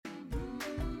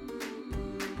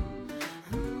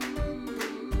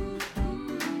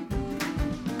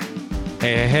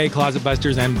Hey, Closet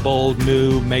Busters and Bold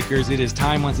Move Makers. It is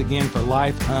time once again for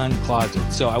Life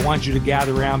Uncloseted. So I want you to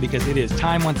gather around because it is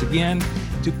time once again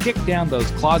to kick down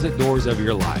those closet doors of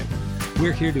your life.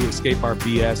 We're here to escape our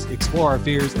BS, explore our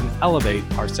fears, and elevate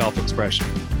our self-expression.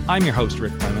 I'm your host,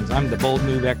 Rick Clemens. I'm the Bold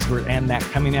Move expert and that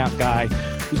coming out guy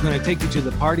who's going to take you to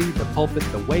the party, the pulpit,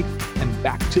 the wake, and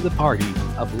back to the party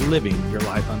of living your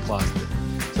life uncloseted.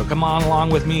 So come on along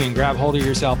with me and grab hold of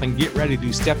yourself and get ready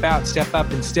to step out, step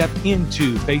up, and step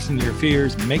into facing your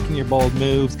fears, making your bold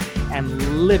moves,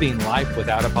 and living life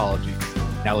without apologies.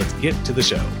 Now let's get to the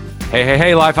show.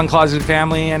 Hey, Life Uncloseted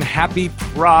family, and happy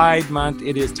Pride Month.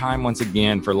 It is time once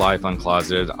again for Life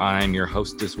Uncloseted. I'm your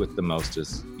hostess with the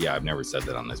mostest. Yeah, I've never said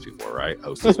that on this before, right?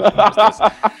 Hostess with the mostest.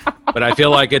 But I feel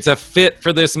like it's a fit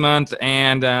for this month,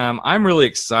 and I'm really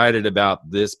excited about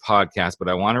this podcast. But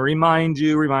I want to remind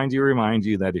you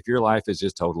that if your life is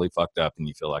just totally fucked up and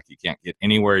you feel like you can't get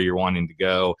anywhere you're wanting to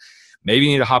go, maybe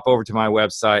you need to hop over to my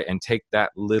website and take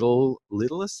that little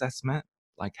assessment,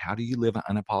 like how do you live an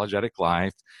unapologetic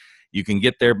life? You can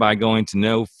get there by going to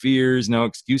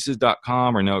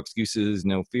nofearsnoexcuses.com or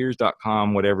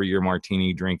noexcusesnofears.com, whatever your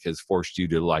martini drink has forced you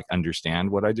to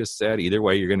understand what I just said. Either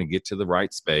way, you're going to get to the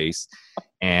right space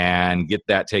and get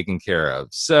that taken care of.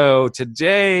 So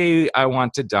today I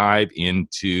want to dive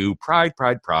into pride,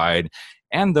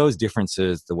 and those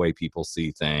differences, the way people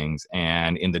see things.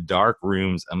 And in the dark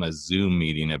rooms of a Zoom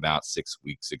meeting about 6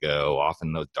 weeks ago,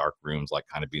 often those dark rooms, like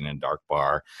kind of being in a dark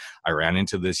bar, I ran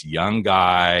into this young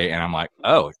guy and I'm like,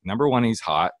 oh, number one, he's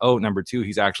hot. Oh, number two,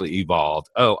 he's actually evolved.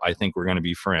 Oh, I think we're going to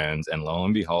be friends. And lo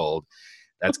and behold,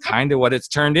 that's kind of what it's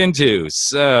turned into.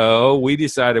 So we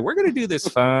decided we're going to do this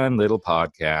fun little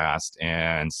podcast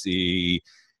and see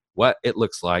what it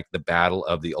looks like, the battle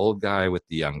of the old guy with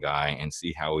the young guy, and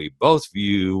see how we both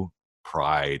view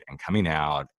pride and coming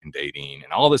out and dating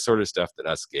and all this sort of stuff that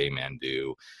us gay men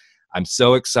do. I'm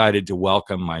so excited to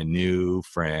welcome my new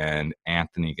friend,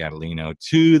 Anthony Gattolino,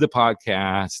 to the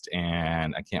podcast,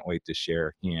 and I can't wait to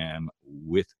share him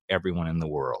with everyone in the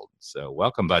world. So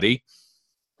welcome, buddy.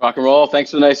 Rock and roll.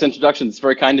 Thanks for the nice introduction. It's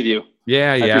very kind of you.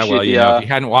 Yeah. Well, you know, if you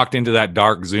hadn't walked into that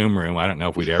dark Zoom room, I don't know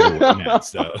if we'd ever met.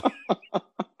 So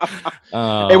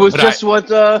it was just what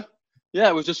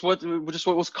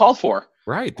was called for.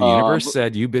 Right. The universe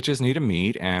said, you bitches need to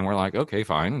meet. And we're like, okay,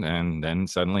 fine. And then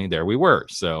suddenly there we were.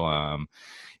 So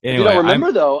anyway. You don't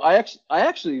remember, though, I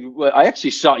actually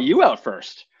sought you out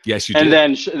first. Yes, you did.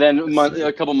 And then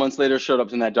a couple months later showed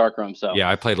up in that dark room. So yeah,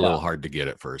 I played a little hard to get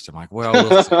at first. I'm like, well,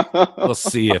 we'll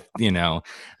see if,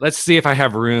 let's see if I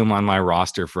have room on my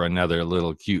roster for another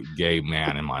little cute gay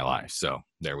man in my life. So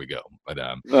there we go. But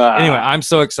anyway, I'm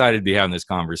so excited to be having this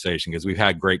conversation because we've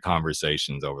had great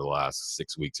conversations over the last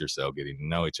 6 weeks or so, getting to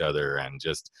know each other and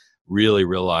just really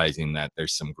realizing that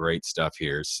there's some great stuff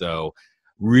here. So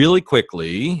really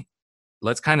quickly,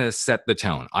 let's kind of set the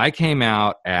tone. I came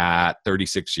out at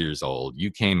 36 years old. You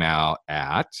came out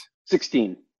at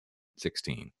 16.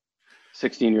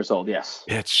 16 years old, yes.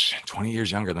 Bitch, 20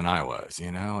 years younger than I was,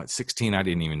 At 16, I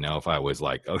didn't even know if I was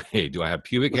like, okay, do I have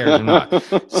pubic hairs or not?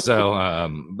 But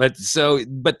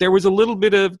there was a little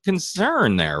bit of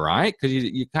concern there, right? Because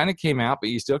you kind of came out,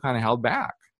 but you still kind of held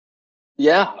back.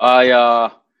 Yeah, I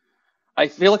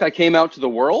feel like I came out to the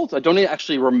world. I don't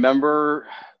actually remember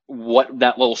what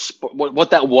that what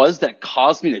that was that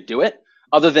caused me to do it,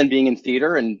 other than being in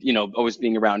theater and always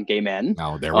being around gay men.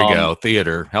 Oh, there we go.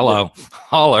 Theater. Hello.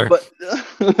 Holler.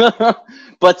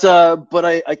 But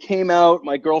I came out.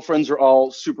 My girlfriends were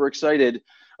all super excited.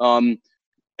 And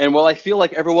while I feel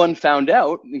like everyone found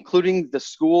out, including the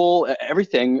school,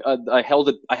 everything, I held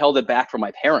it back from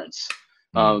my parents.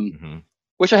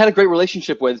 Which I had a great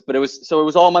relationship with, but it was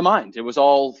all in my mind. It was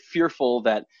all fearful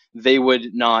that they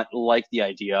would not like the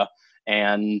idea.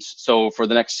 And so for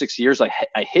the next 6 years, I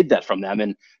hid that from them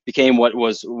and became what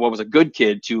was a good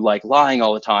kid to lying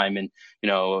all the time. And,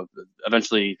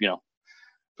 eventually, the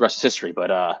rest is history,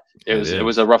 but it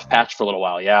was a rough patch for a little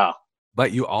while. Yeah.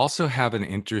 But you also have an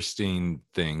interesting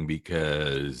thing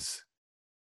because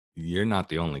you're not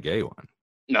the only gay one.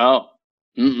 No.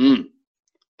 Mm-mm.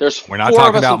 We're not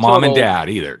talking about mom and dad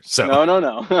either. So no.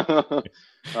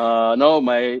 No,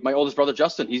 my oldest brother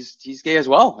Justin, he's gay as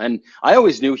well, and I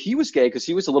always knew he was gay because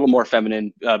he was a little more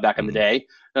feminine back in the day,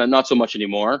 not so much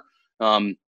anymore.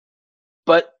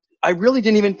 But I really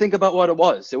didn't even think about what it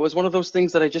was. It was one of those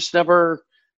things that I just never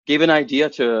gave an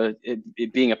idea to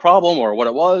it being a problem or what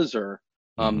it was, or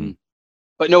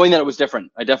but knowing that it was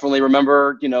different. I definitely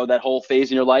remember that whole phase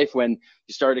in your life when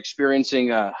you started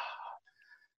experiencing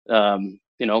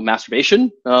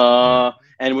masturbation, and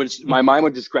my mind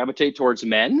would just gravitate towards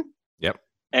men. Yep.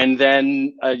 and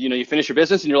then you finish your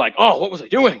business and you're like, oh, what was I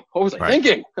doing? What was I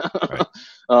thinking?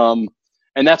 Right.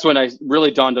 And that's when I really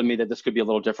dawned on me that this could be a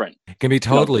little different. It can be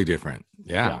totally different.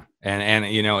 Yeah. And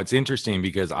it's interesting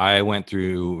because I went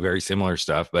through very similar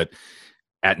stuff, but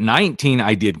at 19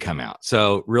 I did come out.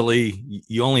 So really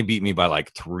you only beat me by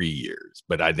like 3 years,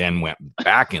 but I then went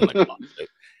back in the closet.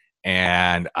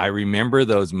 And I remember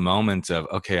those moments of,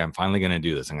 okay, I'm finally going to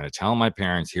do this. I'm going to tell my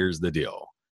parents, here's the deal.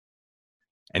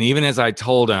 And even as I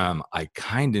told them, I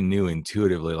kind of knew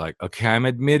intuitively, like, okay, I'm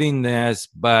admitting this,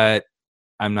 but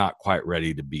I'm not quite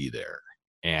ready to be there.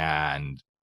 And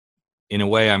in a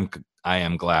way, I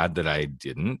am glad that I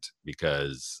didn't,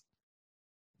 because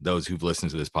those who've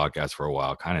listened to this podcast for a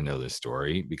while kind of know this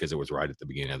story, because it was right at the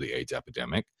beginning of the AIDS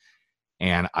epidemic.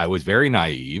 And I was very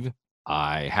naive.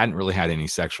 I hadn't really had any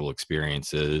sexual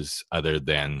experiences other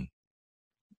than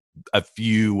a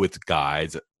few with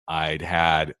guys. I'd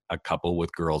had a couple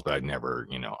with girls, but I'd never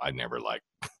like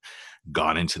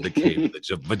gone into the cave of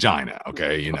the vagina.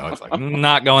 Okay. It's like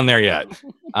not going there yet.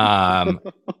 And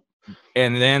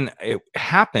then it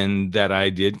happened that I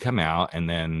did come out, and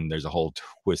then there's a whole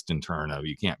twist and turn of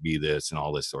you can't be this and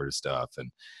all this sort of stuff.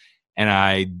 And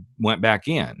I went back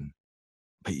in,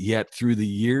 but yet through the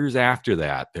years after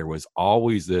that, there was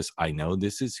always this, I know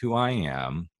this is who I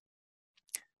am,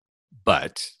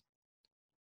 but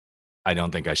I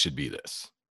don't think I should be this.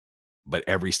 But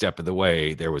every step of the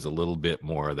way, there was a little bit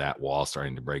more of that wall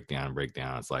starting to break down and break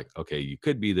down. It's like, okay, you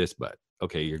could be this, but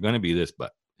okay, you're going to be this,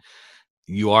 but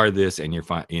you are this, and you're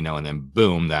fine, and then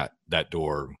boom, that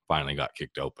door finally got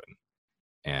kicked open.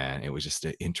 And it was just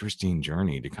an interesting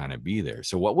journey to kind of be there.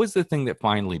 So what was the thing that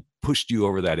finally pushed you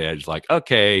over that edge? Like,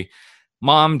 okay,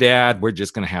 mom, dad, we're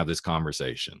just going to have this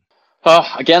conversation.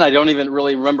 Again, I don't even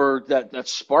really remember that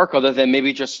spark, other than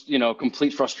maybe just,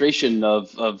 complete frustration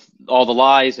of all the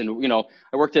lies. And,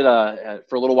 I worked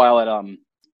for a little while at,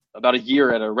 about a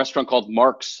year at a restaurant called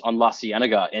Mark's on La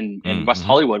Cienega in West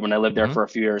Hollywood when I lived there for a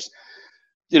few years.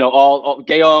 All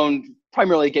gay owned,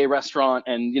 primarily gay restaurant.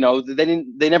 And,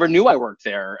 they never knew I worked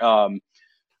there.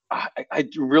 I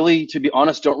really, to be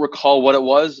honest, don't recall what it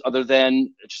was, other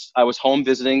than just I was home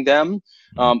visiting them.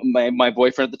 My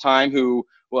boyfriend at the time, who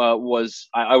I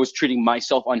was treating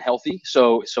myself unhealthy,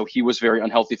 so he was very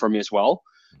unhealthy for me as well.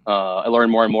 I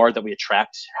learned more and more that we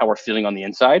attract how we're feeling on the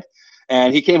inside.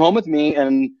 And he came home with me,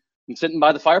 and I'm sitting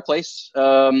by the fireplace.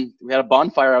 We had a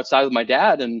bonfire outside with my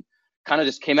dad, and kind of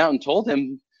just came out and told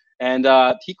him. And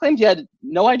he claimed he had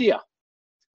no idea.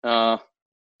 Wow.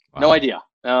 No idea.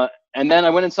 And then I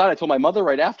went inside. I told my mother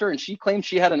right after, and she claimed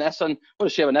she had an S on. What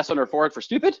does she have, an S on her forehead for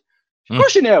stupid? Of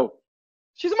course she knew.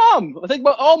 She's a mom. I think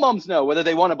all moms know, whether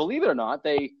they want to believe it or not.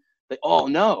 They all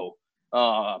know.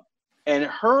 And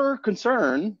her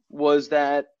concern was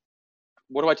that,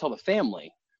 what do I tell the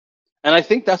family? And I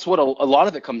think that's what a lot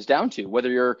of it comes down to. Whether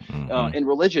you're in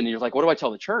religion, and you're like, what do I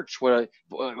tell the church? For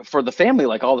the family,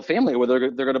 like all the family,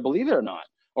 whether they're going to believe it or not,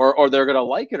 or they're going to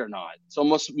like it or not. It's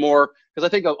almost more, because I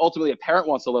think ultimately a parent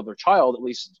wants to love their child, at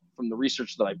least from the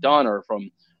research that I've done or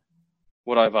from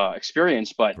what I've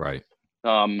experienced. But right.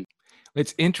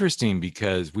 It's interesting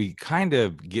because we kind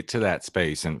of get to that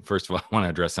space. And first of all, I want to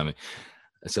address something.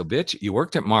 So, bitch, you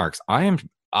worked at Mark's.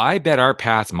 I bet our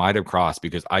paths might have crossed,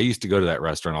 because I used to go to that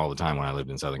restaurant all the time when I lived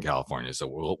in Southern California.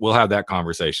 So we'll have that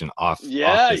conversation off this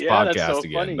podcast that's so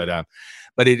again. Funny.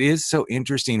 But it is so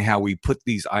interesting how we put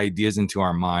these ideas into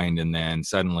our mind, and then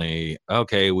suddenly,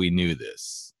 okay, we knew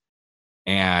this.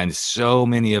 And so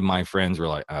many of my friends were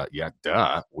like, yeah,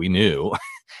 duh, we knew.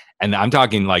 And I'm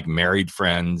talking like married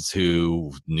friends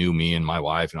who knew me and my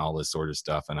wife and all this sort of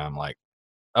stuff. And I'm like,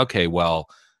 okay, well,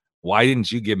 why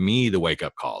didn't you give me the wake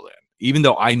up call then? Even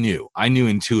though I knew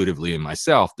intuitively in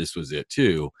myself, this was it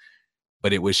too.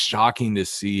 But it was shocking to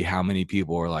see how many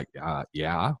people were like,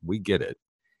 yeah, we get it.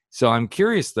 So I'm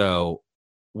curious though,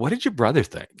 what did your brother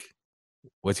think?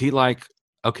 Was he like,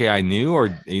 okay, I knew, or,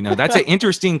 that's an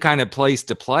interesting kind of place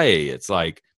to play. It's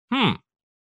like,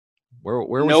 where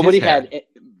was nobody his head?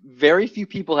 Very few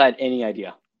people had any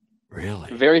idea. Really?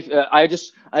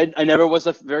 I never was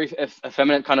a very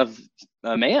effeminate kind of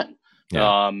man.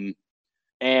 Yeah.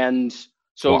 And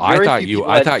so I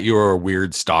thought you were a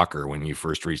weird stalker when you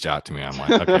first reached out to me. I'm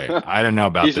like, okay, I don't know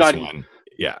about this one.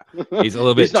 Yeah, he's a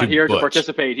little bit. He's not too here butch. to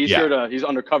participate. He's here to. He's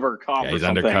undercover cop. Yeah, he's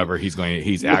undercover.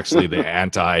 He's actually the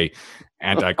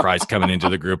antichrist coming into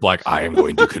the group. Like, I am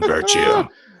going to convert you.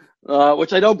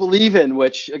 Which I don't believe in.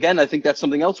 Which again, I think that's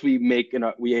something else we make.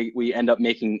 We end up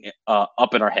making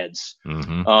up in our heads.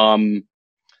 Mm-hmm.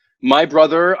 My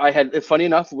brother, funny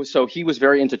enough, so he was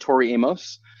very into Tori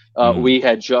Amos. We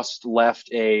had just left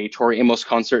a Tori Amos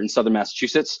concert in Southern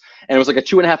Massachusetts, and it was like a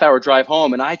 2.5 hour drive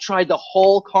home. And I tried the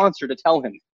whole concert to tell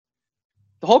him,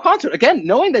 the whole concert, again,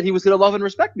 knowing that he was going to love and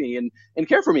respect me and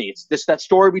care for me. It's that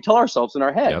story we tell ourselves in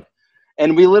our head. Yep.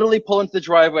 And we literally pull into the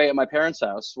driveway at my parents'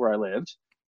 house where I lived.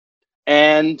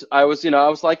 And I was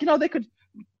like,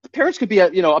 parents could be,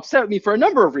 upset with me for a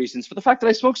number of reasons, for the fact that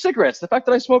I smoke cigarettes, the fact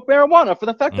that I smoke marijuana, for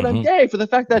the fact that I'm gay, for the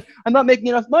fact that I'm not making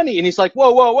enough money. And he's like,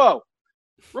 whoa.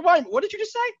 Remind me, what did you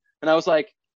just say? And I was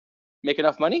like, make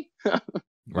enough money?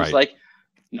 He's like,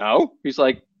 no. He's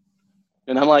like,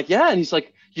 and I'm like, yeah. And he's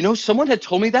like, someone had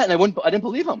told me that, and I didn't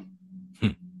believe him.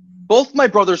 Both my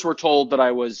brothers were told that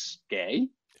I was gay,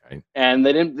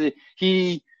 and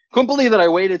he couldn't believe that I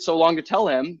waited so long to tell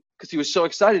him, because he was so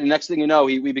excited. And next thing you know,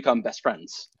 we become best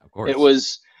friends. Of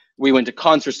course. We went to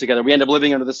concerts together. We ended up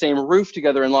living under the same roof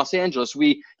together in Los Angeles.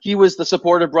 He was the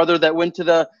supportive brother that went to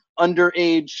the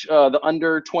underage, the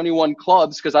under 21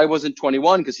 clubs, because I wasn't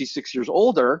 21, because he's 6 years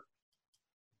older.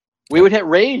 We would hit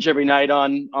Rage every night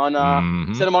on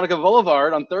Santa Monica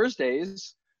Boulevard on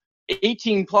Thursdays,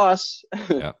 18 plus,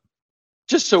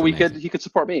 just so he could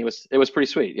support me. It was pretty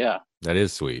sweet. Yeah, that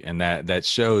is sweet, and that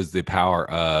shows the power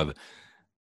of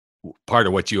part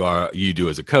of what you do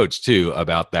as a coach too,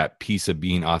 about that piece of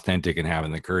being authentic and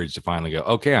having the courage to finally go,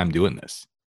 okay, I'm doing this.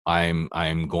 I'm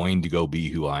going to go be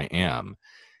who I am.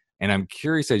 And I'm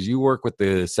curious, as you work with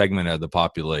the segment of the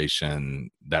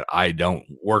population that I don't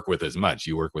work with as much,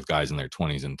 you work with guys in their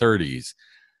 20s and 30s.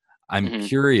 I'm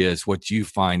curious what you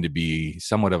find to be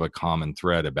somewhat of a common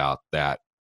thread about that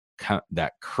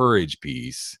courage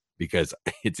piece, because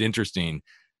it's interesting.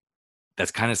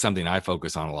 That's kind of something I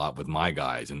focus on a lot with my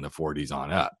guys in the 40s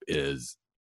on up, is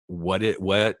what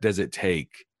does it take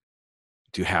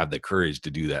to have the courage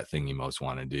to do that thing you most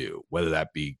want to do, whether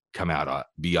that be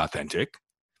be authentic,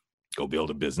 go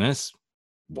build a business,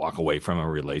 walk away from a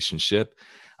relationship.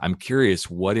 I'm curious,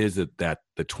 what is it that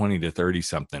the 20 to 30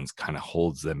 somethings kind of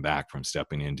holds them back from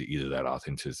stepping into either that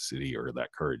authenticity or that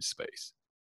courage space?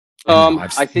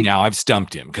 I think now I've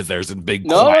stumped him, because there's a big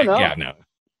quiet.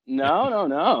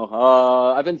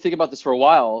 No. I've been thinking about this for a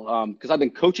while, because I've been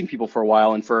coaching people for a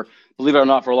while, and believe it or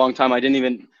not, for a long time I didn't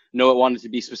even know it wanted to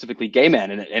be specifically gay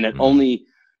men, and it only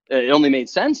made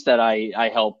sense that I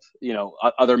help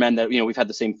other men that we've had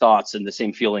the same thoughts and the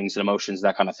same feelings and emotions,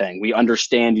 that kind of thing. We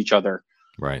understand each other.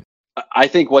 Right. I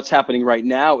think what's happening right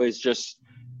now is just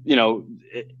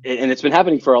and it's been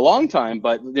happening for a long time,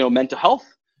 but mental health,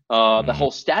 the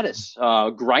whole status,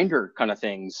 Grindr kind of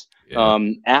things,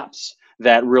 apps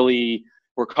that really,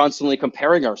 we're constantly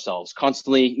comparing ourselves,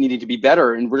 constantly needing to be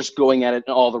better, and we're just going at it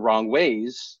in all the wrong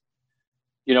ways.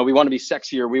 We want to be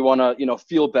sexier, we want to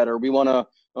feel better, we want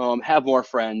to have more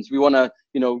friends, we want to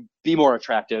be more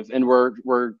attractive, and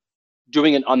we're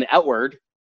doing it on the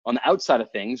outside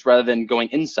of things rather than going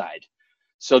inside.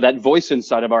 So that voice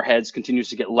inside of our heads continues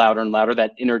to get louder and louder,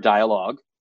 that inner dialogue,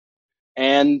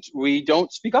 and we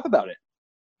don't speak up about it.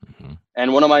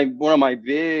 And one of my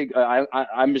big,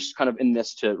 I'm just kind of in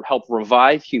this to help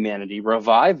revive humanity,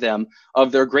 revive them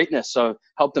of their greatness, so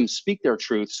help them speak their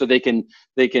truth, so they can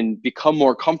become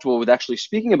more comfortable with actually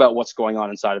speaking about what's going on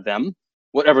inside of them,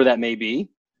 whatever that may be.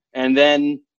 And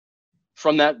then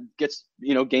from that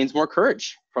gains more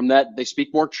courage. From that, they speak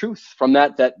more truth. From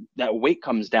that weight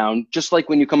comes down, just like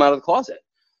when you come out of the closet.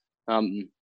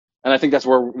 And I think that's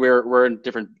where we're in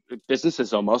different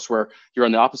businesses, almost, where you're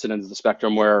on the opposite end of the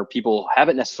spectrum, where people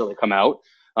haven't necessarily come out,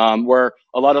 where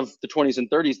a lot of the 20s and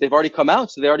 30s, they've already come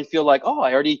out. So they already feel like, oh,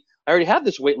 I already have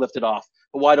this weight lifted off,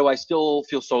 but why do I still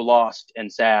feel so lost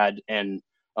and sad and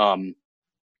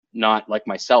not like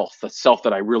myself, the self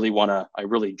that I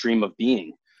really dream of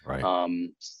being. Right.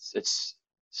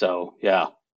 Yeah.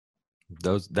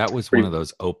 That was one of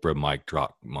those Oprah mic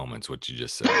drop moments, what you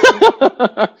just said.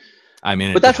 I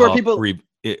mean, but that's where people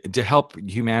to help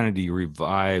humanity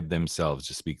revive themselves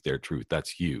to speak their truth. That's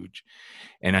huge.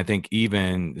 And I think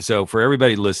even so, for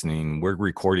everybody listening, we're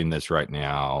recording this right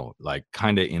now, like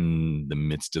kind of in the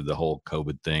midst of the whole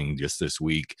COVID thing. Just this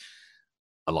week,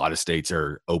 a lot of states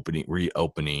are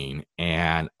reopening.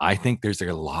 And I think there's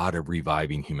a lot of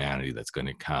reviving humanity that's going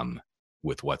to come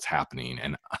with what's happening.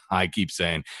 And I keep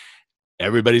saying,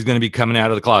 everybody's going to be coming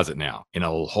out of the closet now in a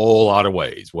whole lot of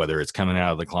ways, whether it's coming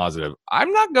out of the closet of,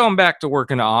 I'm not going back to work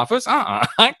in the office.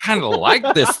 I kind of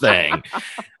like this thing,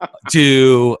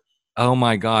 to, oh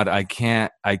my God, I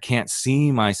can't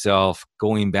see myself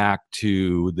going back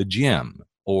to the gym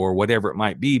or whatever it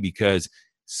might be, because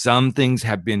some things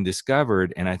have been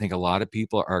discovered. And I think a lot of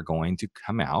people are going to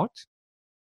come out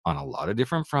on a lot of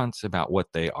different fronts about what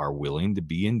they are willing to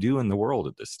be and do in the world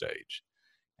at this stage.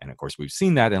 And of course, we've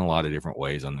seen that in a lot of different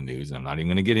ways on the news. And I'm not even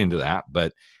going to get into that,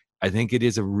 but I think it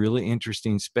is a really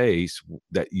interesting space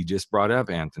that you just brought up,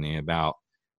 Anthony, about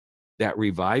that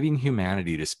reviving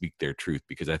humanity to speak their truth,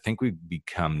 because I think we've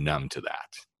become numb to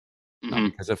that,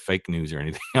 not because of fake news or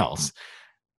anything else.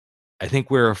 I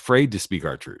think we're afraid to speak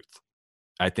our truth.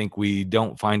 I think we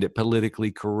don't find it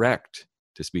politically correct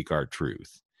to speak our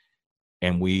truth.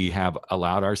 And we have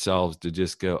allowed ourselves to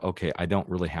just go, okay, I don't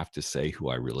really have to say who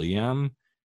I really am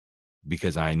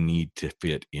because I need to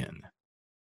fit in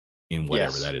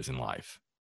whatever that is in life.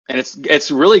 And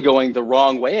it's really going the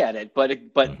wrong way at it. But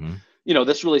you know,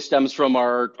 this really stems from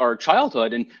our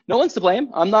childhood, and no one's to blame.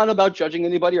 I'm not about judging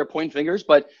anybody or pointing fingers,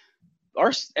 but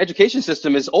our education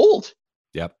system is old.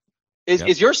 Yep.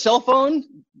 Is your cell phone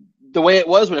the way it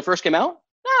was when it first came out?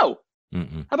 No.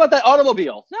 Mm-mm. How about that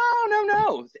automobile?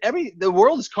 No. The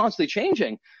world is constantly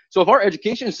changing. So if our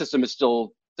education system is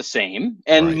still the same,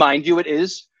 and mind you, it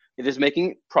is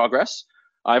making progress.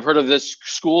 I've heard of this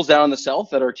schools down in the South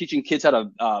that are teaching kids how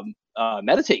to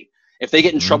meditate. If they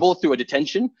get in trouble through a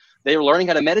detention, they are learning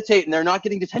how to meditate, and they're not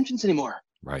getting detentions anymore.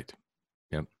 Right.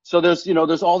 Yep. So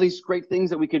there's all these great things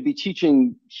that we could be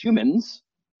teaching humans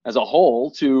as a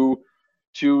whole to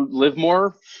live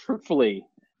more fruitfully,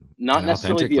 not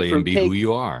necessarily be a fruitcake, and be who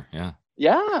you are. Yeah.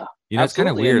 Yeah. You know, it's kind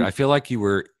of weird. And I feel like you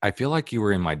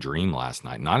were in my dream last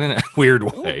night, not in a weird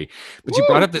way, but you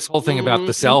brought up this whole thing about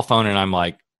the cell phone, and I'm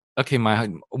like, okay,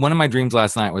 one of my dreams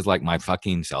last night was like, my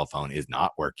fucking cell phone is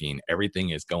not working.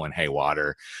 Everything is going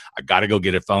haywire. I got to go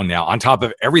get a phone now, on top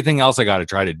of everything else I got to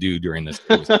try to do during this.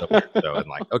 So I'm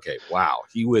like, okay, wow,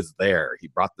 he was there. He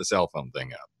brought the cell phone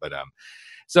thing up. But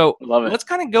so let's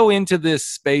kind of go into this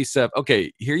space of,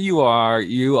 okay, here you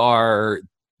are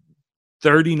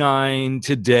 39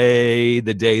 today,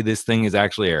 the day this thing is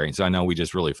actually airing. So I know we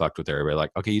just really fucked with everybody.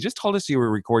 Like, okay, you just told us you were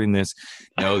recording this.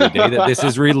 No, the day that this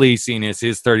is releasing is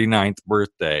his 39th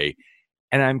birthday.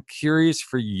 And I'm curious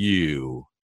for you,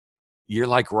 you're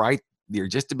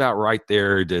just about right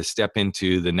there to step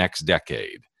into the next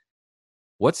decade.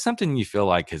 What's something you feel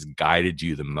like has guided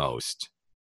you the most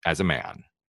as a man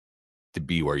to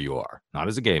be where you are? Not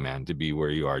as a gay man, to be where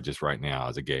you are just right now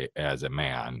as a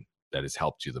man, that has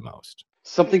helped you the most?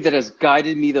 Something that has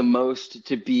guided me the most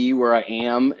to be where I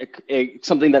am,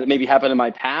 something that maybe happened in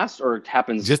my past or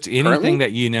happens just anything currently?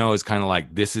 That is kind of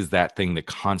like, this is that thing that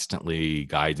constantly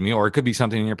guides me, or it could be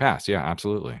something in your past. Yeah,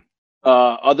 absolutely.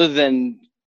 Other than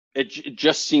it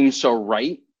just seems so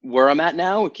right where I'm at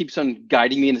now, it keeps on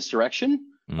guiding me in this direction.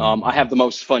 I have the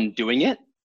most fun doing it.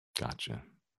 Gotcha.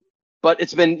 But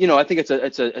it's been, I think it's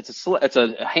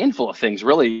a handful of things,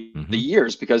 really, the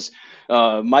years, because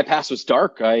my past was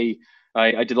dark.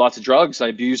 I did lots of drugs. I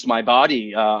abused my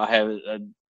body. I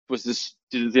was this,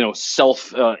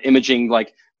 self-imaging,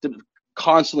 like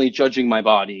constantly judging my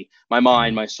body, my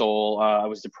mind, my soul. I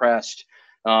was depressed.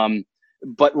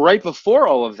 But right before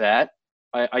all of that,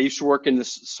 I used to work in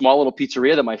this small little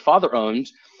pizzeria that my father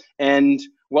owned. And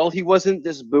while he wasn't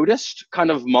this Buddhist kind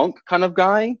of monk kind of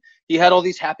guy, he had all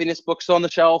these happiness books on the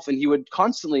shelf, and he would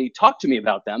constantly talk to me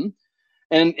about them.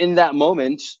 And in that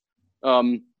moment, I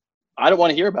don't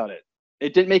want to hear about it.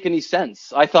 It didn't make any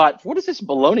sense. I thought, what is this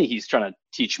baloney he's trying to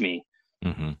teach me?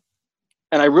 And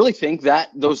I really think that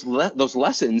those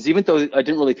lessons, even though I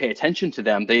didn't really pay attention to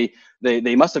them, they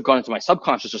must have gone into my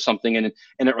subconscious or something. And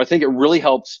I think it really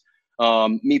helped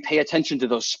me pay attention to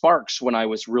those sparks when I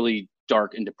was really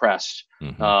dark and depressed,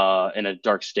 in a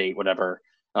dark state, whatever.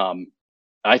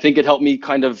 I think it helped me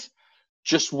kind of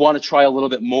just want to try a little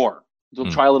bit more,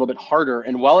 try a little bit harder.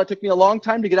 And while it took me a long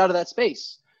time to get out of that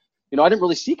space, I didn't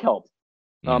really seek help.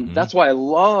 That's why I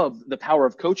love the power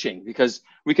of coaching, because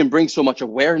we can bring so much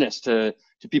awareness to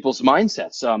people's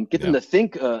mindsets, get them to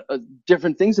think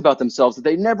different things about themselves that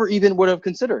they never even would have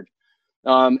considered.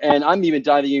 And I'm even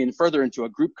diving even further into a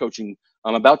group coaching.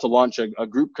 I'm about to launch a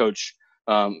group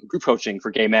coaching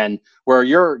for gay men, where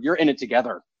you're in it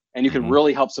together, and you can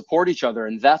really help support each other.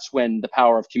 And that's when the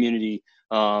power of community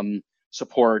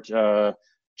support,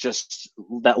 just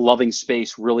that loving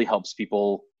space, really helps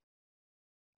people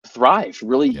thrive.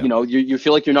 Really, you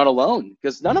feel like you're not alone,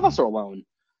 because none of us are alone.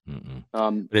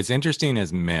 But it's interesting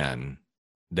as men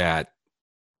that,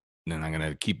 and I'm going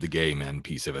to keep the gay men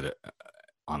piece of it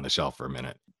on the shelf for a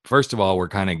minute. First of all, we're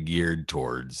kind of geared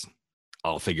towards,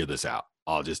 I'll figure this out.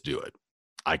 I'll just do it.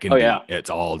 I can it's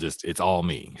all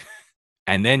me.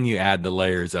 And then you add the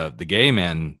layers of the gay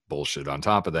men bullshit on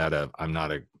top of that, of I'm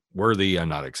not worthy, I'm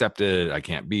not accepted, I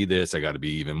can't be this, I got to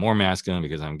be even more masculine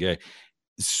because I'm gay.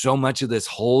 So much of this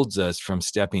holds us from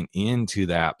stepping into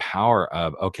that power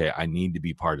of, okay, I need to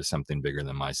be part of something bigger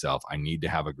than myself. I need to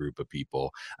have a group of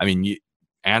people. I mean,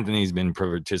 Anthony's been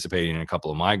participating in a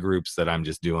couple of my groups that I'm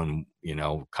just doing,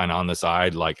 kind of on the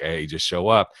side, like, hey, just show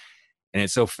up. And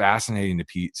it's so fascinating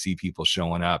to see people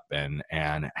showing up and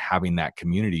having that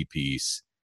community piece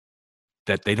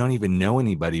that they don't even know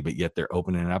anybody, but yet they're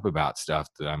opening up about stuff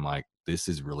that I'm like, this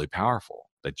is really powerful,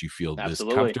 that you feel this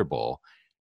comfortable.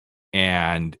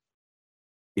 And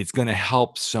it's going to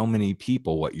help so many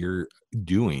people what you're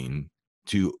doing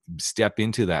to step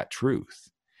into that truth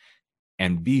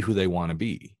and be who they want to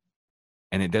be.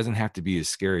 And it doesn't have to be as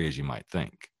scary as you might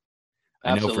think.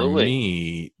 Absolutely. I know for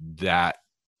me, that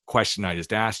question I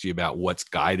just asked you about what's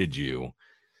guided you,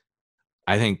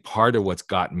 I think part of what's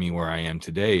gotten me where I am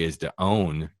today is to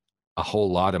own a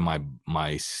whole lot of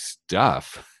my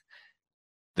stuff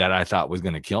that I thought was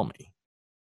going to kill me.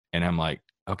 And I'm like,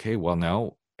 okay, well,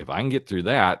 no, if I can get through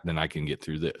that, then I can get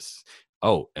through this.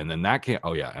 Oh, and then that came.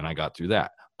 Oh, yeah. And I got through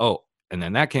that. Oh, and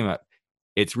then that came up.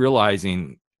 It's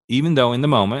realizing, even though in the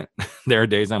moment, there are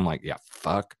days I'm like, yeah,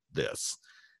 fuck this.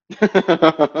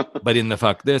 But in the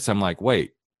fuck this, I'm like,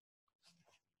 wait,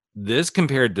 this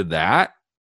compared to that,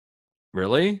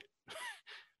 really?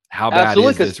 How bad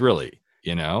is this really?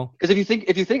 Because if you think,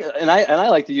 and I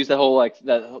like to use that whole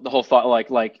the whole thought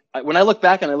when I look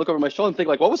back and I look over my shoulder and think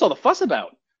what was all the fuss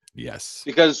about? Yes.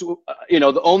 Because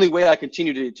the only way I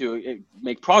continue to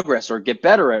make progress or get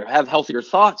better or have healthier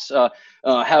thoughts,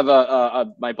 have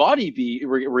my body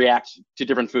react to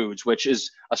different foods, which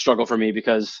is a struggle for me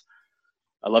because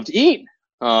I love to eat.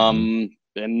 And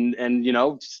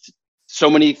so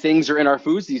many things are in our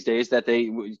foods these days that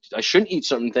I shouldn't eat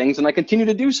certain things, and I continue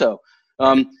to do so.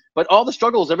 But all the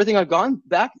struggles, everything I've gone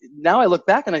back, now I look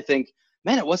back and I think,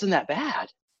 man, it wasn't that bad.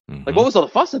 What was all the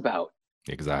fuss about?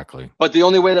 Exactly. But the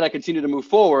only way that I continue to move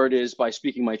forward is by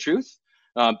speaking my truth,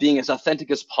 being as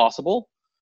authentic as possible,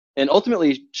 and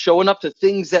ultimately showing up to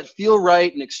things that feel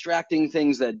right and extracting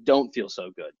things that don't feel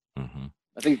so good.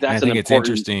 I think that's it's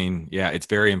interesting. Yeah, it's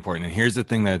very important. And here's the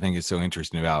thing that I think is so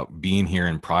interesting about being here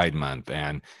in Pride Month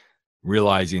and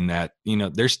realizing that,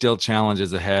 there's still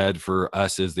challenges ahead for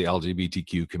us as the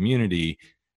LGBTQ community.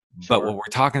 Sure. But what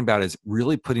we're talking about is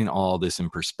really putting all this in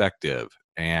perspective.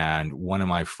 And one of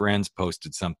my friends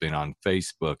posted something on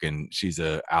Facebook, and she's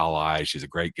an ally. She's a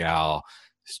great gal,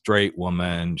 straight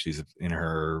woman. She's in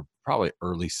her probably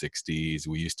early 60s.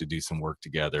 We used to do some work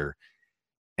together.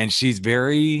 And she's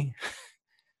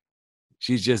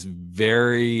just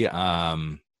very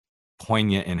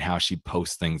poignant in how she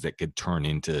posts things that could turn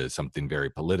into something very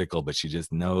political, but she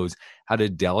just knows how to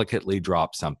delicately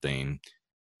drop something.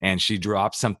 And she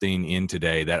dropped something in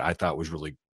today that I thought was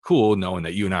really cool, knowing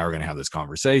that you and I were going to have this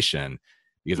conversation,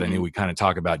 because I knew we kind of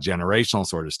talk about generational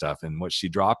sort of stuff. And what she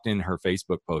dropped in her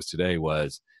Facebook post today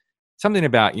was something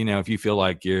about, if you feel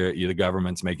like the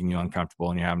government's making you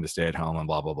uncomfortable and you're having to stay at home and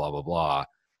blah, blah, blah, blah, blah.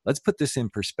 Let's put this in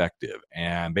perspective.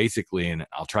 And basically, and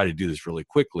I'll try to do this really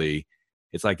quickly,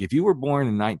 it's like if you were born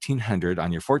in 1900,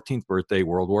 on your 14th birthday,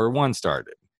 World War I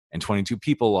started and 22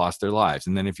 people lost their lives.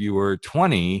 And then if you were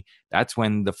 20, that's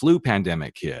when the flu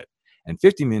pandemic hit and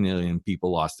 50 million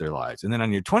people lost their lives. And then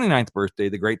on your 29th birthday,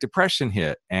 the Great Depression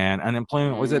hit and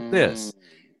unemployment was at this.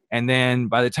 And then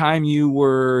by the time you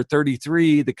were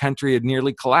 33, the country had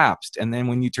nearly collapsed. And then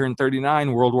when you turned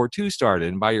 39, World War II started.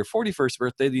 And by your 41st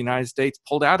birthday, the United States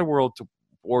pulled out of World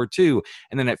War II.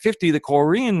 And then at 50, the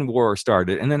Korean War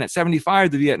started. And then at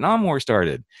 75, the Vietnam War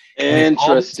started.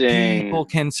 Interesting. And if all people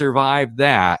can survive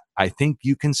that, I think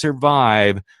you can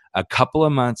survive a couple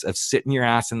of months of sitting your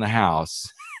ass in the house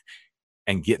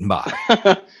and getting by.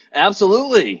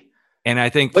 Absolutely. And I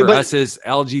think for us as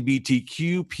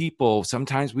LGBTQ people,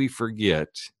 sometimes we forget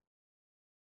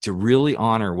to really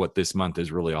honor what this month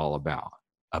is really all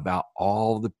about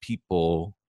all the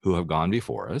people who have gone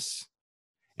before us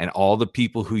and all the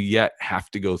people who yet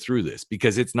have to go through this,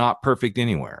 because it's not perfect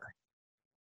anywhere.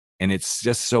 And it's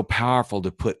just so powerful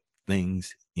to put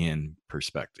things in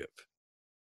perspective.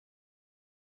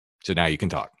 So now you can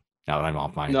talk. Now that I'm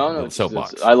off my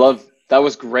soapbox. That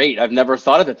was great. I've never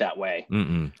thought of it that way.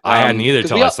 I hadn't either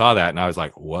till I saw that. And I was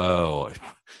like, whoa,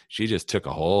 she just took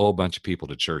a whole bunch of people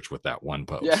to church with that one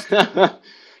post. Yeah.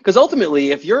 Because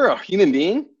ultimately, if you're a human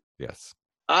being, yes,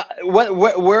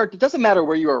 where it doesn't matter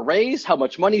where you were raised, how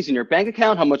much money's in your bank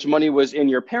account, how much money was in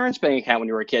your parents' bank account when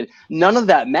you were a kid, none of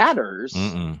that matters.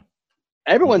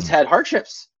 Everyone's had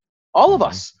hardships. All of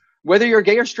us, whether you're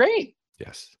gay or straight.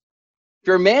 Yes. If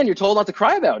you're a man, you're told not to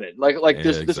cry about it.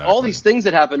 There's all these things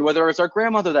that happen, whether it's our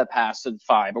grandmother that passed at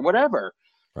 5 or whatever.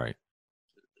 Right.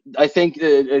 I think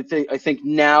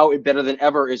now better than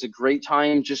ever is a great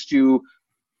time just to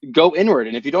go inward.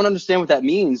 And if you don't understand what that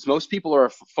means, most people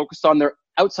are focused on their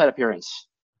outside appearance,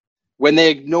 when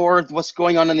they ignore what's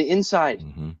going on the inside.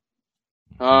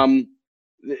 Mm-hmm.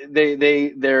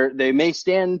 They may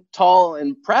stand tall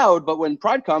and proud, but when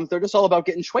pride comes, they're just all about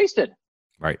getting wasted.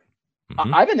 Right.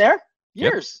 Mm-hmm. I've been there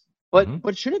years, yep. Mm-hmm.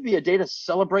 but shouldn't it be a day to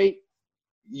celebrate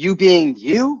you being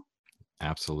you?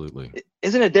 Absolutely.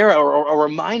 Isn't it there a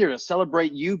reminder to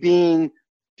celebrate you being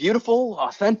beautiful,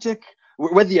 authentic,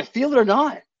 whether you feel it or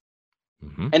not?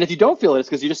 Mm-hmm. And if you don't feel it, it's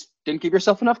because you just didn't give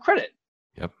yourself enough credit.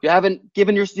 Yep. You haven't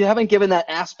given that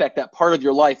aspect, that part of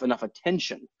your life, enough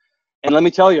attention. And let me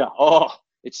tell you,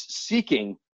 it's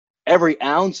seeking every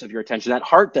ounce of your attention. That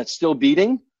heart that's still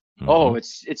beating, mm-hmm.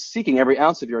 It's seeking every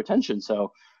ounce of your attention.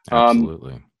 So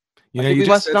absolutely. You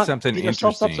just said something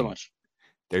interesting. So much.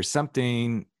 There's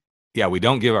something, we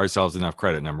don't give ourselves enough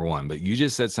credit, number one, but you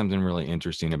just said something really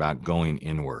interesting about going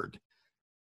inward.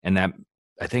 And that,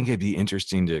 I think it'd be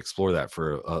interesting to explore that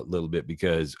for a little bit,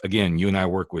 because again, you and I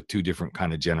work with two different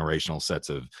kind of generational sets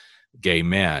of gay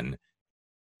men.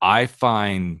 I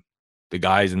find the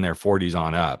guys in their 40s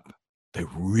on up, they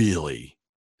really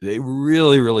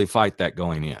fight that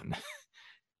going in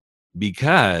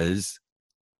because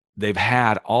they've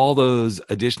had all those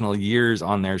additional years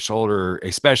on their shoulder,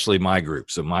 especially my group.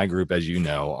 So my group, as you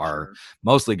know, are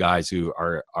mostly guys who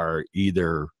are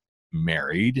either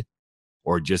married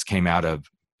or just came out of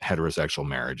heterosexual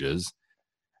marriages.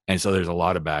 And so there's a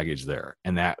lot of baggage there.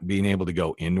 And that being able to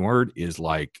go inward is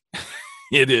like,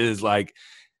 it is like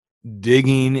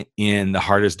digging in the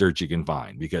hardest dirt you can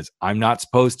find, because I'm not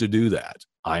supposed to do that.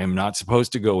 I am not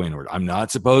supposed to go inward. I'm not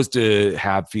supposed to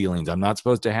have feelings. I'm not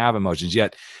supposed to have emotions,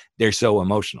 yet they're so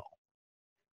emotional.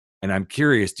 And I'm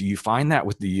curious, do you find that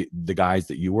with the guys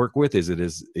that you work with? Is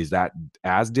that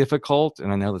as difficult?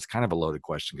 And I know that's kind of a loaded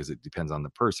question because it depends on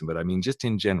the person, but I mean, just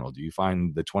in general, do you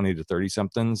find the 20 to 30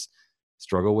 somethings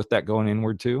struggle with that going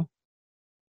inward too?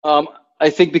 I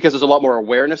think because there's a lot more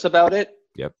awareness about it.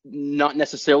 Yep. Not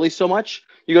necessarily so much.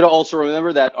 You got to also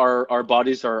remember that our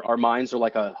bodies, our minds are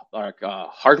like a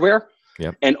hardware.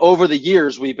 Yep. And over the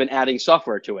years, we've been adding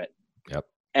software to it. Yep.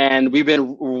 And we've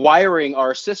been wiring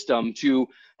our system to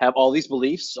have all these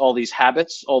beliefs, all these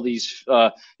habits, all these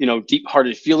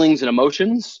deep-hearted feelings and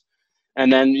emotions.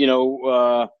 And then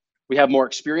we have more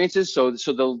experiences. So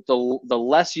the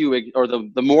less you, or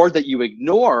the more that you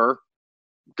ignore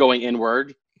going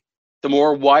inward, the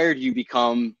more wired you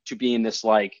become to being this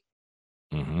like,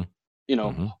 mm-hmm.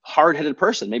 hard-headed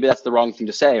person. Maybe that's the wrong thing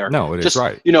to say, or no, it is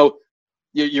right. You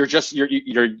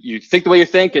think the way you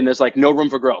think, and there's like no room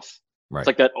for growth. Right. It's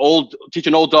like that teach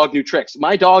an old dog new tricks.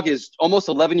 My dog is almost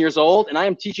 11 years old, and I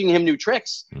am teaching him new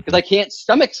tricks because I can't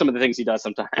stomach some of the things he does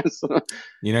sometimes.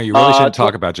 You really shouldn't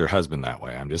talk about your husband that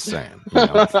way. I'm just saying.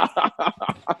 But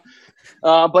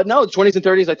no, 20s and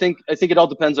 30s, I think it all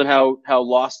depends on how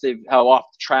off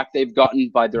track they've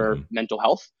gotten by their mental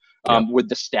health, with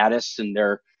the status and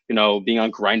their being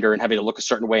on Grindr and having to look a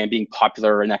certain way and being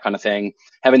popular and that kind of thing,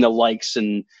 having the likes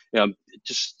and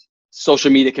just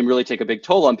social media can really take a big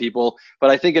toll on people. But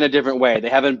I think in a different way. They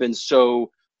haven't been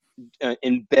so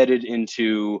embedded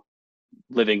into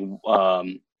living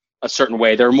a certain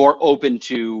way. They're more open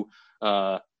to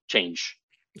change.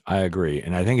 I agree.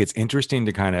 And I think it's interesting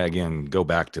to kind of, again, go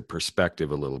back to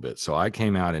perspective a little bit. So I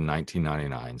came out in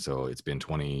 1999. So it's been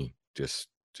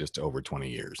just over 20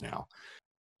 years now.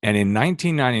 And in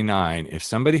 1999, if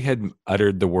somebody had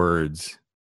uttered the words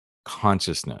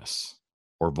consciousness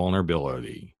or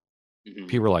vulnerability,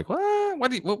 people were like,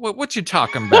 what you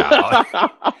talking about?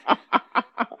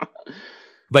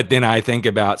 But then I think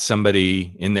about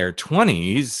somebody in their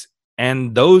 20s,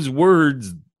 and those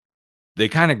words they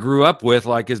kind of grew up with,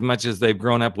 like as much as they've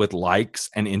grown up with likes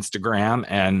and Instagram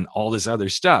and all this other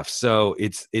stuff. So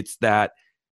it's that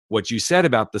what you said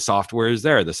about the software is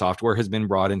there. The software has been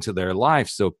brought into their life.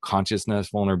 So consciousness,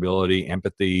 vulnerability,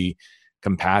 empathy,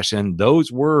 compassion,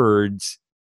 those words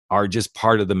are just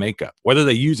part of the makeup, whether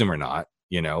they use them or not.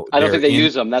 I don't think they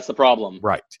use them. That's the problem.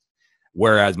 Right.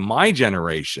 Whereas my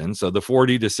generation, so the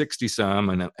 40 to 60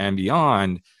 some and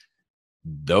beyond,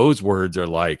 those words are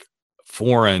like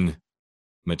foreign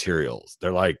materials.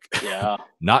 They're like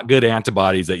not good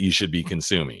antibodies that you should be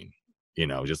consuming,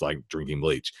 just like drinking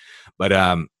bleach.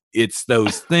 But it's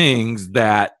those things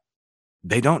that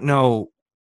they don't know,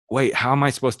 wait, how am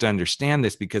I supposed to understand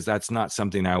this? Because that's not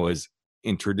something I was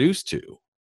introduced to.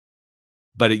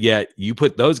 But yet you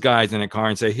put those guys in a car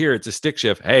and say, here, it's a stick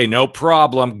shift. Hey, no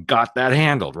problem. Got that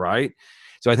handled, right?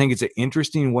 So I think it's an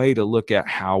interesting way to look at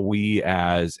how we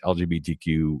as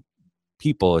LGBTQ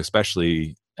people,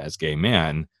 especially as gay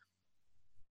men,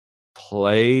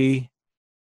 play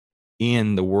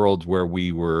in the world where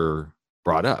we were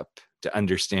brought up to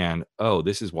understand, oh,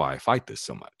 this is why I fight this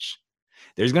so much.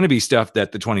 there's going to be stuff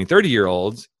that the 20,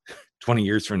 30-year-olds 20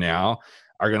 years from now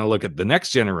are going to look at the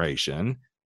next generation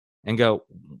and go,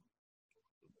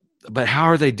 but how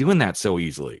are they doing that so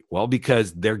easily? Well,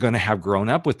 because they're going to have grown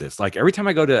up with this. Like every time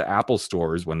I go to Apple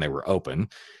stores when they were open,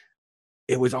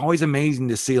 it was always amazing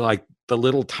to see like the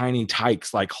little tiny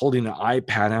tykes like holding an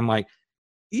iPad. I'm like,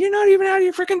 you're not even out of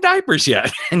your freaking diapers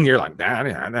yet. And you're like,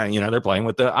 nah, you know, they're playing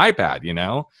with the iPad, you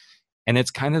know? And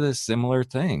it's kind of the similar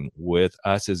thing with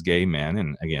us as gay men.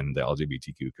 And again, the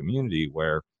LGBTQ community,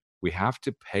 where we have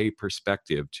to pay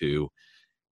perspective to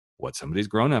what somebody's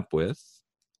grown up with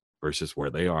versus where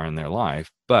they are in their life.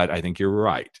 But I think you're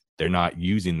right. They're not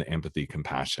using the empathy,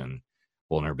 compassion,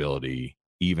 vulnerability,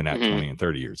 even at 20 and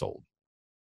 30 years old.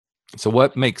 So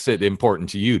what makes it important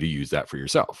to you to use that for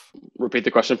yourself? Repeat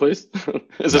the question, please.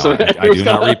 I do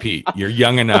not repeat. You're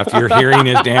young enough. Your hearing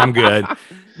is damn good.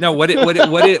 No, what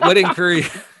encourage?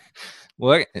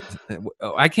 What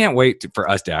I can't wait for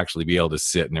us to actually be able to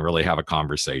sit and really have a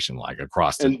conversation like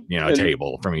across the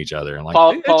table from each other and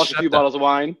like polish a few bottles of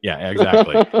wine. Yeah,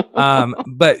 exactly.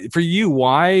 But for you,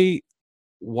 why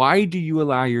do you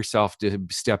allow yourself to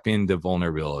step into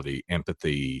vulnerability,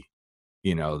 empathy,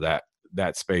 you know,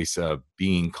 that space of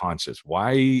being conscious?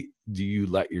 Why do you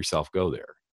let yourself go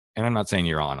there? And I'm not saying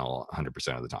you're on all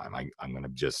 100% of the time. I'm going to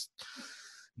just,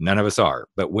 none of us are.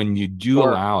 But when you do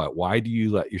allow it, why do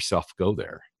you let yourself go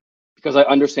there? Because I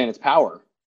understand its power.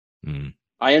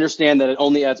 I understand that it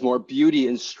only adds more beauty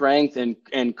and strength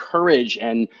and courage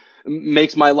and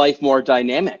makes my life more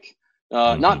dynamic.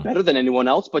 Not better than anyone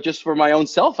else, but just for my own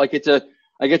self. I get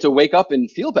to wake up and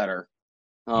feel better.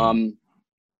 And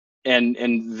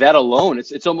that alone,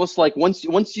 it's almost like once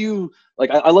you like,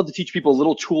 I love to teach people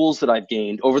little tools that I've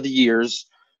gained over the years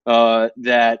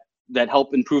that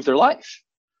help improve their life.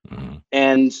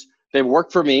 And they've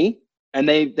worked for me, and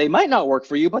they might not work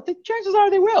for you, but the chances are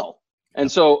they will.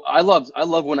 And so I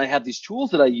love when I have these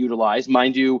tools that I utilize.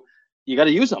 Mind you, you got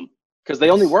to use them because they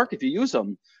only work if you use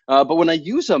them. But when I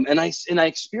use them and I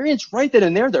experience right then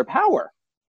and there their power,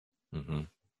 and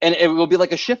it will be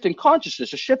like a shift in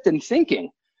consciousness, a shift in thinking.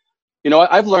 You know,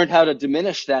 I've learned how to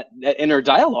diminish that inner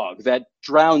dialogue that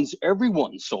drowns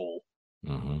everyone's soul.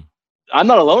 I'm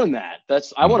not alone in that.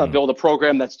 I want to build a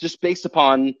program that's just based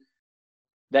upon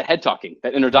that head talking,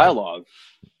 that inner dialogue.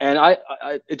 And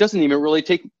it doesn't even really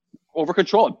take over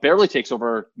control. It barely takes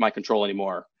over my control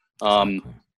anymore.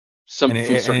 It's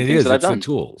the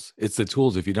tools. It's the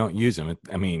tools. If you don't use them,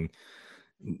 I mean,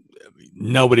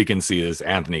 nobody can see this.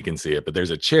 Anthony can see it, but there's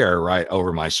a chair right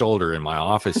over my shoulder in my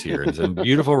office here. It's a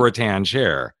beautiful rattan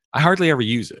chair. I hardly ever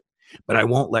use it, but I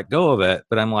won't let go of it.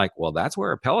 But I'm like, well, that's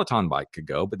where a Peloton bike could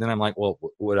go. But then I'm like, well,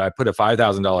 would I put a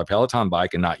 $5,000 Peloton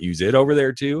bike and not use it over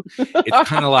there too? It's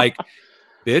kind of like,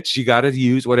 bitch, you got to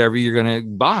use whatever you're going to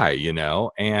buy, you know?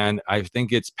 And I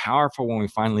think it's powerful when we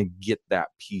finally get that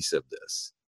piece of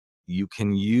this. You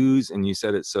can use, and you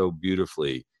said it so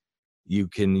beautifully, you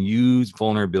can use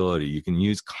vulnerability, you can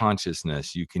use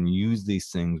consciousness, you can use these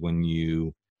things when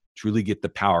you truly get the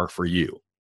power for you.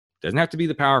 Doesn't have to be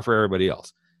the power for everybody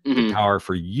else. The power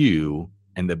for you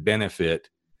and the benefit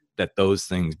that those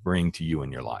things bring to you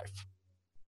in your life.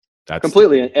 That's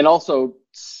completely. And also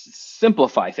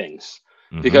simplify things,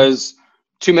 because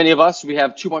too many of us, we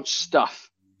have too much stuff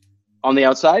on the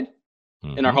outside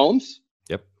in our homes.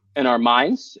 In our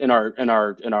minds, in our,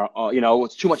 you know,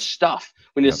 it's too much stuff.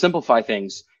 We need to simplify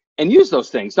things and use those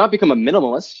things, not become a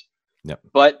minimalist.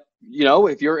 But, you know,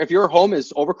 if your home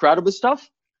is overcrowded with stuff,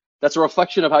 that's a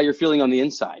reflection of how you're feeling on the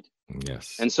inside.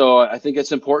 Yes. And so I think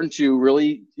it's important to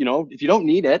really, you know, if you don't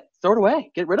need it, throw it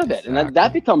away, get rid of it. And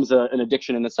that becomes an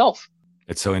addiction in itself.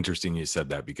 It's so interesting you said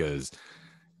that, because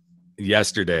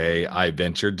yesterday I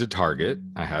ventured to Target.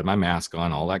 I had my mask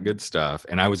on, all that good stuff.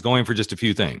 And I was going for just a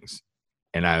few things.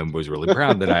 And I was really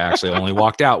proud that I actually only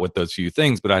walked out with those few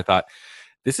things. But I thought,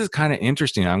 this is kind of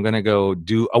interesting. I'm going to go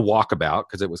do a walkabout,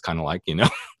 because it was kind of like, you know,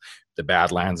 the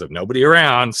Badlands of nobody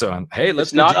around. So, hey,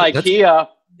 let's. It's not IKEA.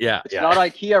 It's not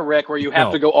IKEA, Rick, where you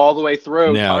have to go all the way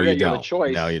through. No, Target, you don't. The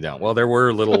choice. No, you don't. Well, there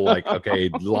were little like, okay,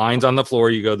 lines on the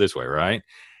floor. You go this way, right?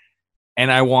 And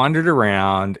I wandered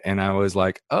around, and I was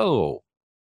like, oh,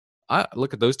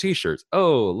 look at those T-shirts.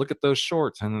 Oh, look at those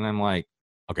shorts. And then I'm like,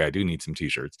 okay, I do need some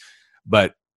T-shirts.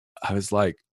 But I was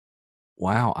like,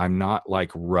 wow, I'm not like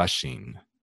rushing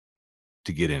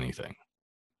to get anything.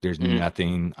 There's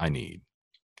nothing I need.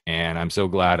 And I'm so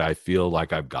glad I feel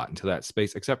like I've gotten to that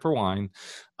space, except for wine.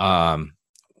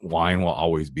 Wine will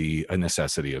always be a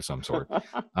necessity of some sort.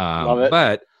 Love it.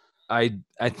 But I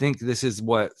think this is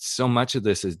what so much of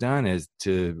this has done, is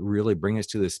to really bring us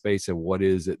to the space of what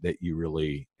is it that you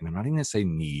really, and I'm not even going to say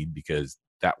need, because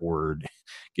that word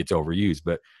gets overused,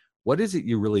 but what is it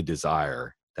you really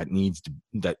desire that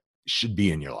should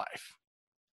be in your life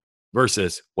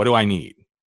versus what do I need?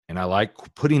 And I like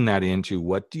putting that into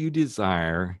what do you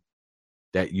desire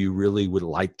that you really would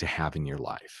like to have in your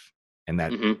life? And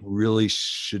that really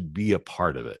should be a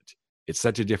part of it. It's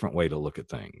such a different way to look at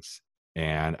things.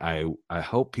 And I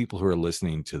hope people who are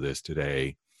listening to this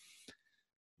today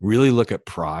really look at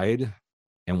pride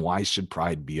and why should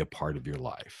pride be a part of your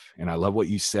life? And I love what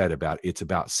you said about it's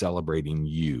about celebrating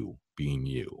you being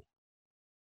you.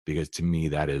 Because to me,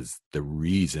 that is the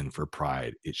reason for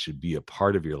pride. It should be a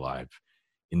part of your life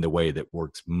in the way that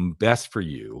works best for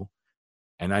you.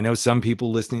 And I know some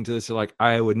people listening to this are like,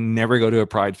 I would never go to a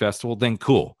pride festival. Then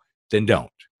cool, then don't,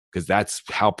 because that's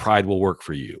how pride will work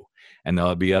for you. And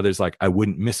there'll be others like, I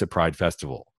wouldn't miss a pride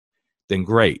festival. Then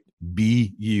great,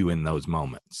 be you in those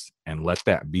moments and let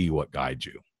that be what guides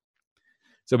you.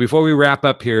 So before we wrap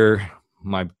up here,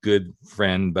 my good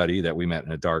friend, buddy, that we met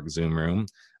in a dark Zoom room,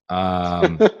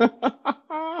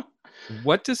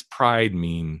 what does pride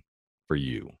mean for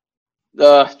you?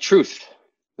 Truth,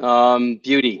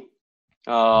 beauty,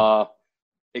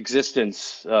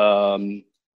 existence,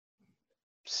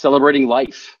 celebrating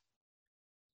life.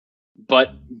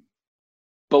 But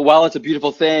while it's a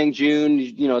beautiful thing, June,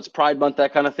 it's Pride Month,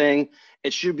 that kind of thing,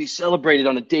 it should be celebrated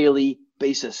on a daily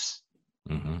basis.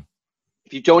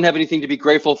 If you don't have anything to be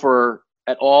grateful for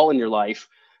at all in your life,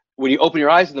 when you open your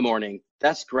eyes in the morning,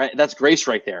 that's great. That's grace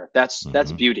right there. That's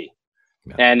beauty.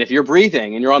 Yeah. And if you're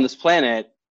breathing and you're on this planet,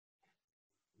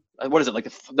 what is it? Like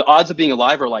the odds of being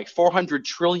alive are like 400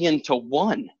 trillion to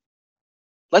 1.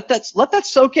 Let that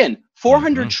soak in.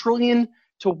 400 trillion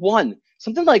to 1.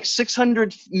 Something like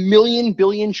 600 million,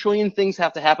 billion, trillion things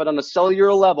have to happen on a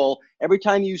cellular level every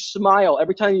time you smile,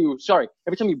 every time you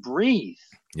breathe.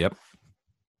 Yep.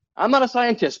 I'm not a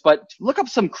scientist, but look up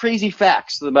some crazy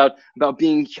facts about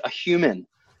being a human.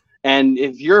 And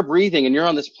if you're breathing and you're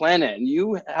on this planet and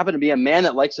you happen to be a man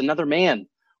that likes another man,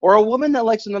 or a woman that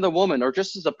likes another woman, or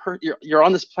just as you're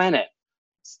on this planet,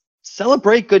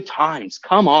 celebrate good times.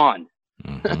 Come on.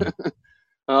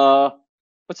 But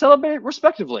celebrate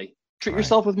respectively. Treat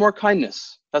yourself with more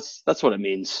kindness. That's what it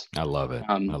means. I love it.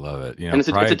 I love it. And it's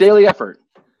a daily effort.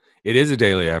 It is a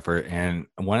daily effort. And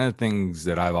one of the things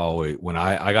that I've always, when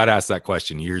I got asked that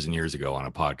question years and years ago on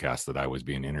a podcast that I was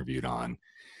being interviewed on.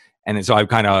 And so I've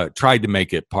kind of tried to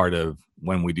make it part of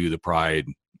when we do the Pride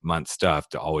Month stuff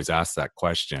to always ask that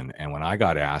question. And when I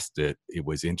got asked it, it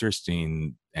was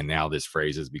interesting. And now this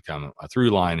phrase has become a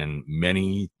through line in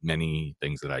many, many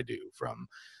things that I do, from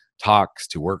talks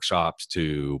to workshops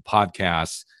to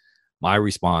podcasts. My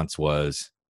response was,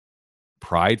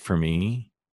 pride for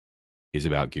me is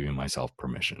about giving myself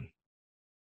permission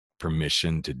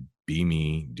to be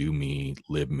me, do me,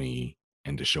 live me,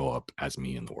 and to show up as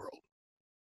me in the world.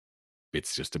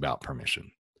 It's just about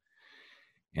permission.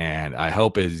 And I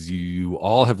hope as you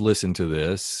all have listened to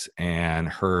this and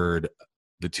heard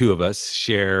the two of us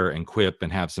share and quip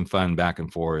and have some fun back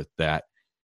and forth, that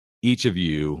each of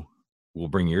you will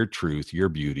bring your truth, your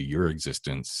beauty, your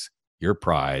existence, your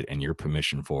pride, and your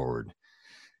permission forward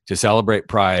to celebrate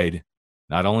pride,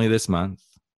 not only this month,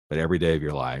 but every day of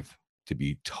your life, to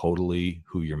be totally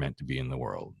who you're meant to be in the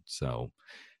world. So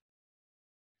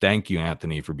thank you,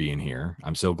 Anthony, for being here.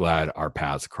 I'm so glad our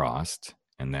paths crossed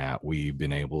and that we've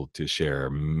been able to share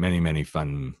many, many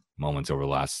fun moments over the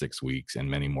last 6 weeks and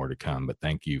many more to come. But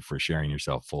thank you for sharing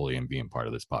yourself fully and being part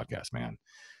of this podcast, man.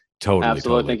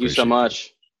 Totally. Thank you so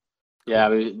much.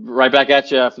 Yeah, right back at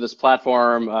you for this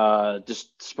platform,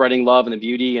 just spreading love and the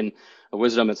beauty and the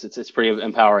wisdom. It's pretty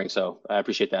empowering. So I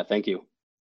appreciate that. Thank you.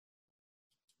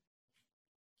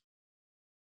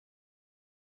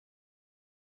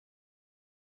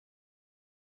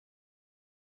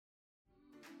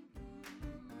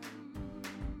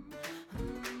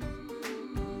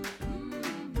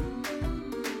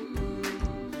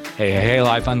 Hey,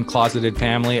 Life Uncloseted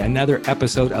family. Another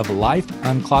episode of Life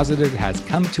Uncloseted has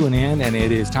come to an end, and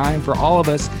it is time for all of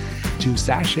us to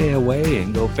sashay away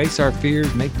and go face our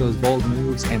fears, make those bold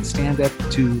moves, and stand up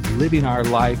to living our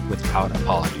life without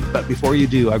apology. But before you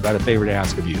do, I've got a favor to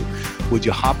ask of you. Would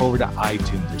you hop over to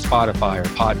iTunes or Spotify or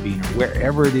Podbean or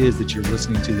wherever it is that you're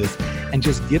listening to this and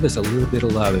just give us a little bit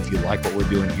of love if you like what we're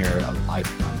doing here at Life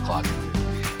Uncloseted.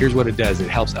 Here's what it does. It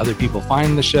helps other people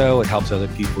find the show. It helps other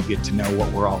people get to know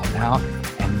what we're all about.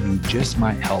 And you just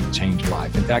might help change a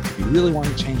life. In fact, if you really want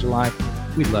to change a life,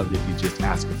 we'd love it if you just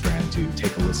ask a friend to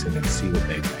take a listen and see what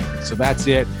they think. So that's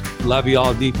it. Love you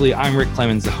all deeply. I'm Rick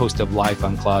Clemens, the host of Life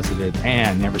Uncloseted,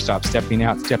 and never stop stepping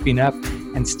out, stepping up,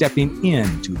 and stepping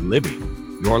into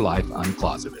living your life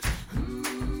uncloseted.